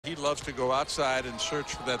He loves to go outside and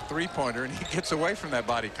search for that three-pointer, and he gets away from that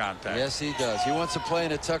body contact. Yes, he does. He wants to play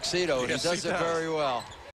in a tuxedo, and Yes, he does it very well.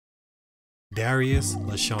 Darius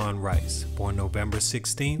Rice, born November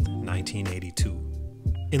 16th, 1982.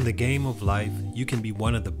 In the game of life, you can be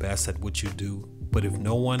one of the best at what you do, but if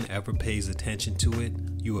no one ever pays attention to it,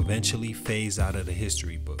 you eventually phase out of the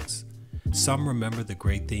history books. Some remember the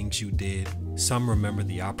great things you did, some remember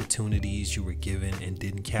the opportunities you were given and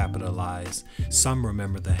didn't capitalize, some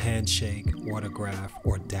remember the handshake, autograph,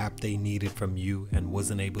 or dap they needed from you and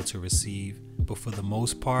wasn't able to receive, but for the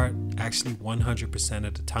most part, actually 100%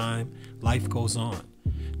 of the time, life goes on.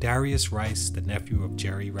 Darius Rice, the nephew of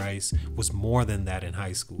Jerry Rice, was more than that in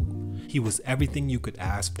high school. He was everything you could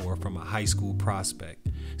ask for from a high school prospect.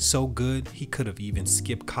 So good, he could have even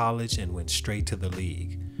skipped college and went straight to the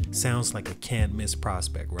league. Sounds like a can't miss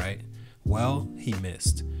prospect, right? Well, he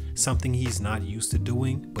missed. Something he's not used to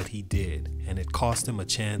doing, but he did, and it cost him a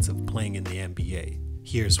chance of playing in the NBA.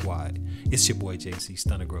 Here's why. It's your boy JC,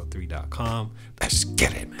 stuntedgrowth3.com. Let's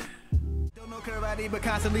get it, man. Karate, but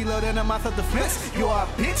constantly loading on my self-defense. You are a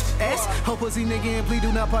bitch ass. Hope pussy nigga and please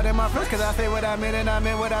do not pardon my friends. Cause I say what I meant and I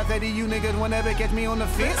meant what I say to you niggas. Won't ever catch me on the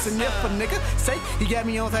fence. And if a nigga say he got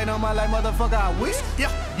me on tight on my life, motherfucker, I wish.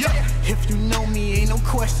 Yeah. If you know me, ain't no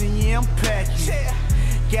question, yeah, I'm packing.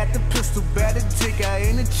 Got the pistol, better dick, I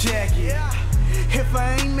ain't a jacket. If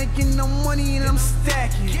I ain't making no money and I'm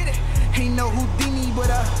stacking, ain't no Houdini, but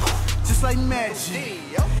just like magic.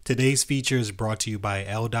 Today's feature is brought to you by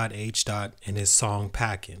L.H. and his song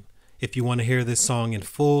Packin'. If you want to hear this song in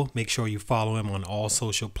full, make sure you follow him on all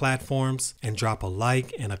social platforms and drop a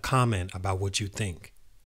like and a comment about what you think.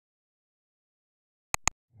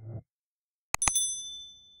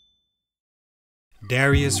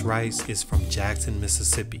 Darius Rice is from Jackson,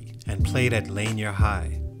 Mississippi and played at Lanier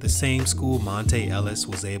High, the same school Monte Ellis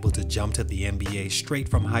was able to jump to the NBA straight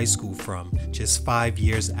from high school from just 5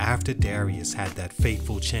 years after Darius had that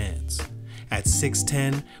fateful chance. At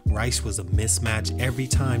 6'10", Rice was a mismatch every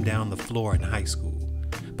time down the floor in high school.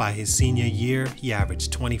 By his senior year, he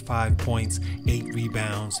averaged 25 points, 8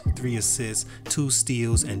 rebounds, 3 assists, 2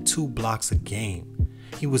 steals, and 2 blocks a game.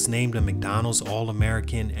 He was named a McDonald's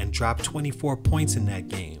All-American and dropped 24 points in that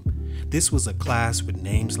game. This was a class with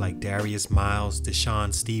names like Darius Miles,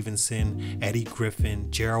 Deshaun Stevenson, Eddie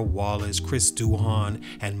Griffin, Gerald Wallace, Chris Duhon,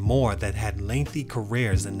 and more that had lengthy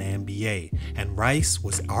careers in the NBA, and Rice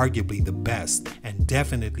was arguably the best and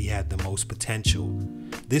definitely had the most potential.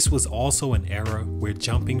 This was also an era where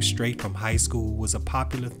jumping straight from high school was a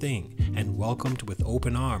popular thing and welcomed with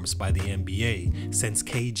open arms by the NBA since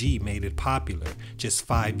KG made it popular just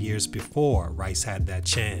 5 years before Rice had that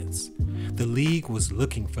chance. The league was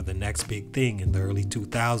looking for the next big thing in the early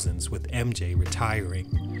 2000s with MJ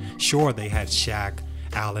retiring. Sure, they had Shaq,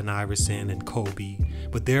 Allen Iverson, and Kobe,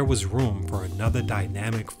 but there was room for another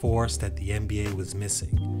dynamic force that the NBA was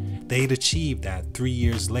missing. They'd achieved that 3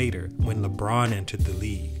 years later when LeBron entered the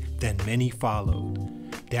league, then many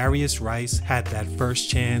followed. Darius Rice had that first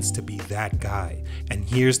chance to be that guy, and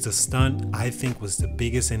here's the stunt I think was the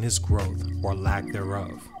biggest in his growth, or lack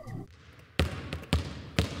thereof.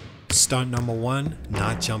 Stunt number 1,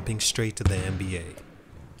 not jumping straight to the NBA.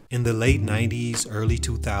 In the late 90s, early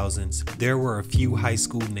 2000s, there were a few high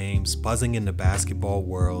school names buzzing in the basketball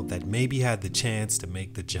world that maybe had the chance to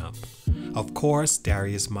make the jump. Of course,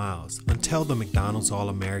 Darius Miles, until the McDonald's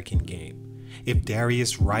All-American game. If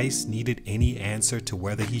Darius Rice needed any answer to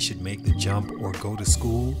whether he should make the jump or go to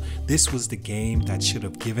school, this was the game that should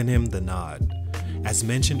have given him the nod. As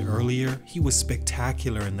mentioned earlier, he was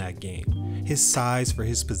spectacular in that game. His size for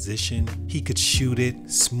his position, he could shoot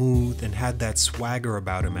it, smooth, and had that swagger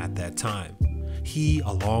about him at that time. He,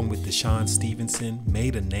 along with Deshaun Stevenson,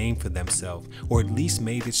 made a name for themselves, or at least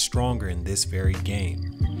made it stronger in this very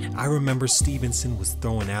game. I remember Stevenson was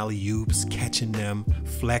throwing alley-oops, catching them,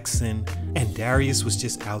 flexing, and Darius was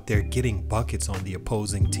just out there getting buckets on the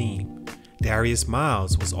opposing team. Darius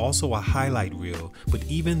Miles was also a highlight reel, but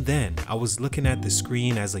even then, I was looking at the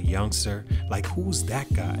screen as a youngster, like who's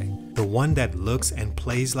that guy? The one that looks and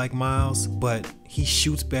plays like Miles, but he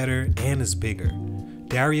shoots better and is bigger.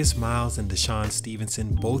 Darius Miles and Deshaun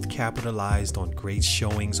Stevenson both capitalized on great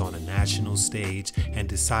showings on a national stage and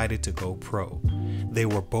decided to go pro. They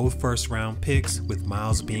were both first-round picks, with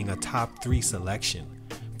Miles being a top 3 selection.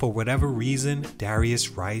 For whatever reason, Darius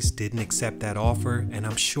Rice didn't accept that offer, and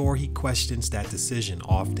I'm sure he questions that decision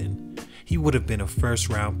often. He would have been a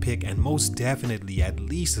first-round pick and most definitely at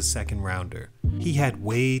least a second-rounder. He had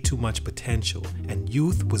way too much potential, and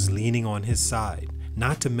youth was leaning on his side.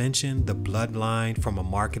 Not to mention the bloodline from a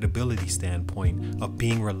marketability standpoint of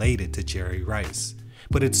being related to Jerry Rice.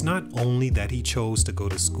 But it's not only that he chose to go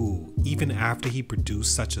to school, even after he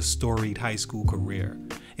produced such a storied high school career,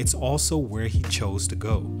 it's also where he chose to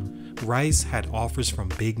go. Rice had offers from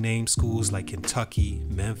big name schools like Kentucky,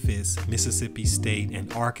 Memphis, Mississippi State,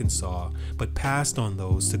 and Arkansas, but passed on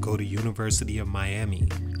those to go to University of Miami,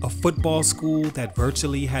 a football school that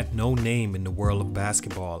virtually had no name in the world of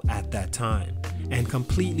basketball at that time, and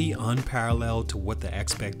completely unparalleled to what the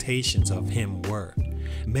expectations of him were.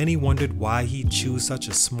 Many wondered why he'd choose such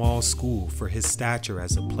a small school for his stature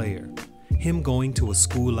as a player. Him going to a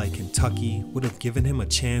school like Kentucky would have given him a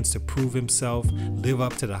chance to prove himself, live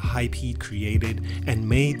up to the hype he'd created, and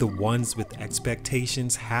made the ones with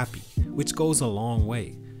expectations happy, which goes a long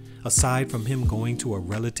way. Aside from him going to a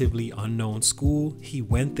relatively unknown school, he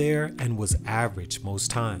went there and was average most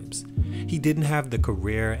times. He didn't have the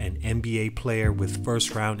career an NBA player with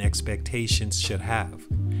first-round expectations should have.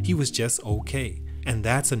 He was just okay, and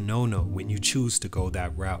that's a no-no when you choose to go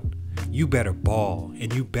that route. You better ball,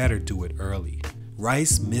 and you better do it early.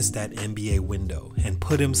 Rice missed that NBA window and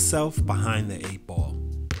put himself behind the 8 ball.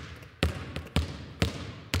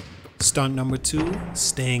 Stunt number 2,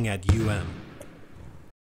 staying at UM.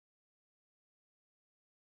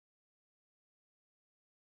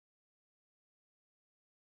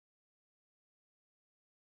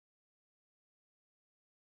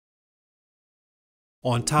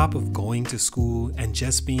 On top of going to school and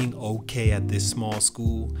just being okay at this small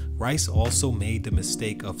school, Rice also made the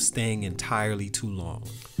mistake of staying entirely too long.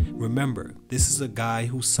 Remember, this is a guy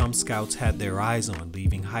who some scouts had their eyes on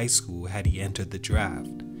leaving high school had he entered the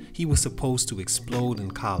draft. He was supposed to explode in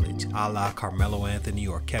college, a la Carmelo Anthony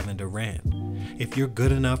or Kevin Durant. If you're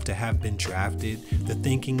good enough to have been drafted, the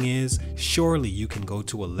thinking is, surely you can go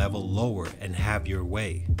to a level lower and have your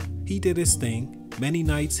way. He did his thing. Many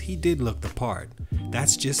nights he did look the part.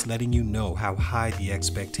 That's just letting you know how high the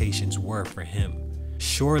expectations were for him.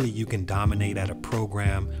 Surely you can dominate at a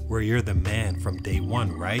program where you're the man from day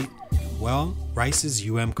one, right? Well, Rice's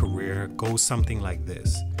UM career goes something like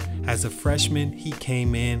this. As a freshman, he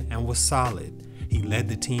came in and was solid. He led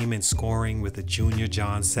the team in scoring with the junior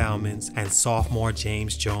John Salmons and sophomore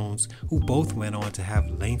James Jones, who both went on to have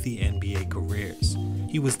lengthy NBA careers.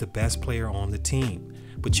 He was the best player on the team,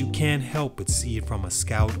 but you can't help but see it from a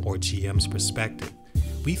scout or GM's perspective.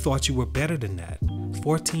 We thought you were better than that.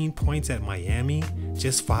 14 points at Miami,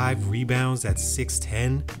 just 5 rebounds at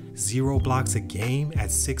 6'10", 0 blocks a game at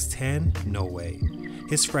 6'10", no way.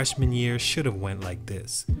 His freshman year should have went like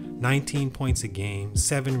this. 19 points a game,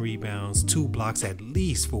 7 rebounds, 2 blocks at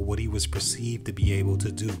least for what he was perceived to be able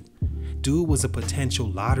to do. Dude was a potential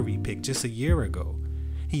lottery pick just a year ago.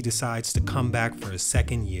 He decides to come back for his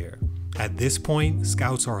second year. At this point,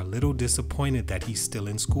 scouts are a little disappointed that he's still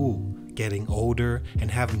in school, getting older,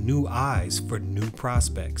 and have new eyes for new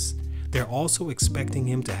prospects. They're also expecting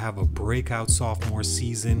him to have a breakout sophomore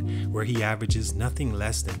season where he averages nothing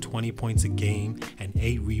less than 20 points a game and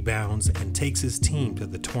 8 rebounds and takes his team to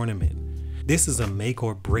the tournament. This is a make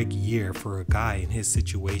or break year for a guy in his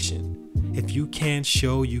situation. If you can't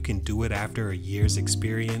show you can do it after a year's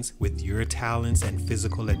experience with your talents and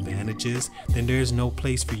physical advantages, then there's no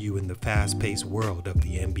place for you in the fast-paced world of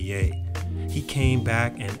the NBA. He came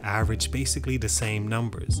back and averaged basically the same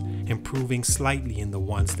numbers, improving slightly in the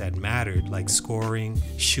ones that mattered like scoring,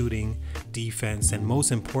 shooting, defense, and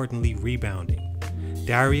most importantly, rebounding.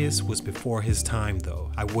 Darius was before his time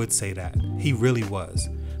though, I would say that. He really was.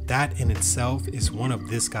 That in itself is one of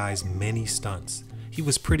this guy's many stunts. He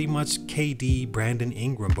was pretty much KD, Brandon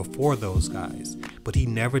Ingram before those guys, but he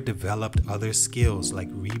never developed other skills like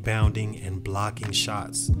rebounding and blocking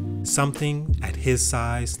shots. Something at his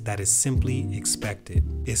size that is simply expected,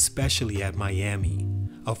 especially at Miami.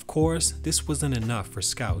 Of course, this wasn't enough for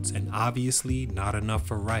scouts and obviously not enough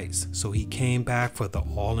for Rice, so he came back for the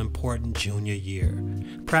all-important junior year,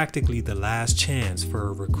 practically the last chance for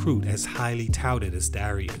a recruit as highly touted as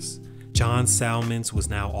Darius. John Salmons was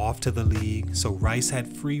now off to the league, so Rice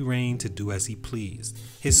had free reign to do as he pleased.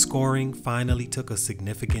 His scoring finally took a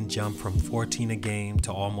significant jump from 14 a game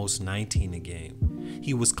to almost 19 a game.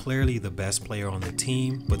 He was clearly the best player on the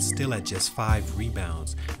team, but still at just 5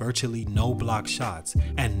 rebounds, virtually no block shots,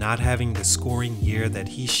 and not having the scoring year that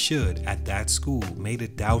he should at that school made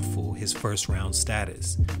it doubtful his first round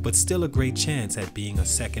status, but still a great chance at being a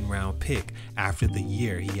second round pick after the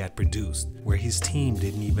year he had produced, where his team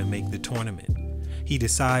didn't even make the tournament. He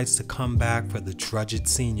decides to come back for the drudged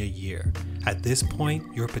senior year. At this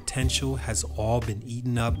point, your potential has all been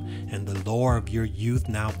eaten up and the lore of your youth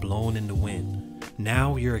now blown in the wind.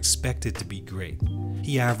 Now you're expected to be great.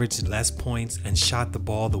 He averaged less points and shot the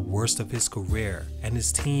ball the worst of his career, and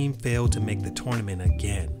his team failed to make the tournament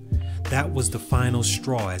again. That was the final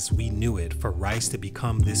straw as we knew it for Rice to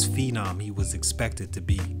become this phenom he was expected to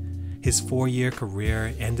be. His 4-year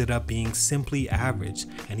career ended up being simply average,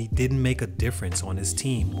 and he didn't make a difference on his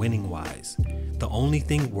team winning-wise. The only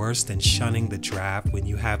thing worse than shunning the draft when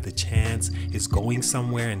you have the chance is going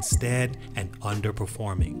somewhere instead and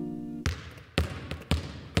underperforming.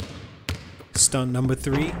 Stunt number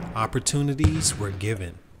 3, opportunities were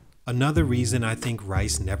given. Another reason I think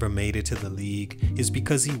Rice never made it to the league is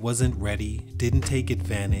because he wasn't ready, didn't take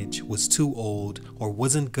advantage, was too old, or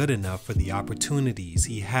wasn't good enough for the opportunities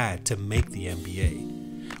he had to make the NBA.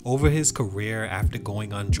 Over his career after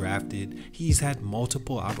going undrafted, he's had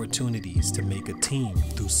multiple opportunities to make a team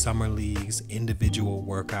through summer leagues, individual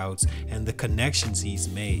workouts, and the connections he's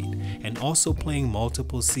made, and also playing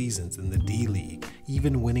multiple seasons in the D-League,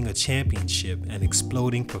 even winning a championship and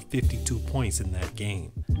exploding for 52 points in that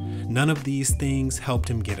game. None of these things helped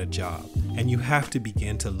him get a job, and you have to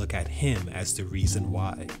begin to look at him as the reason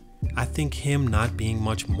why. I think him not being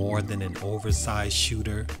much more than an oversized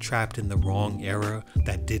shooter trapped in the wrong era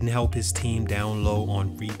that didn't help his team down low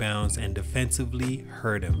on rebounds and defensively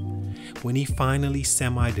hurt him. When he finally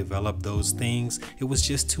semi-developed those things, it was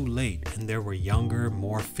just too late and there were younger,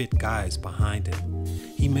 more fit guys behind him.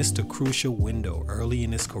 He missed a crucial window early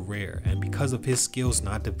in his career, and because of his skills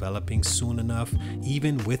not developing soon enough,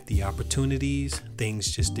 even with the opportunities,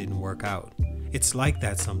 things just didn't work out. It's like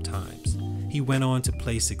that sometimes. He went on to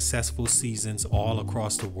play successful seasons all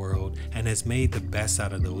across the world and has made the best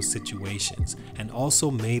out of those situations, and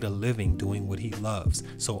also made a living doing what he loves.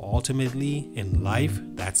 So ultimately, in life,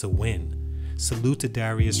 that's a win. Salute to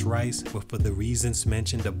Darius Rice, but for the reasons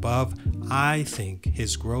mentioned above, I think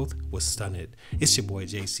his growth was stunted. It's your boy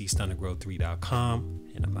JC,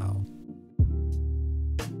 stuntedgrowth3.com, and I'm out.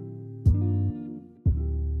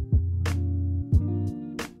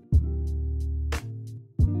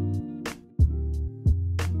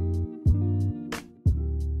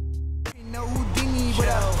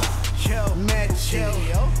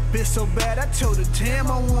 Been so bad, I told her, damn,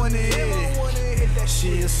 I wanna hit it.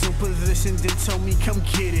 She assumed position, then told me, come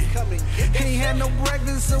get it. Ain't had no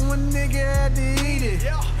breakfast, so a nigga had to eat it.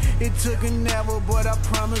 It took an hour, but I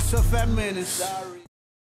promised her 5 minutes.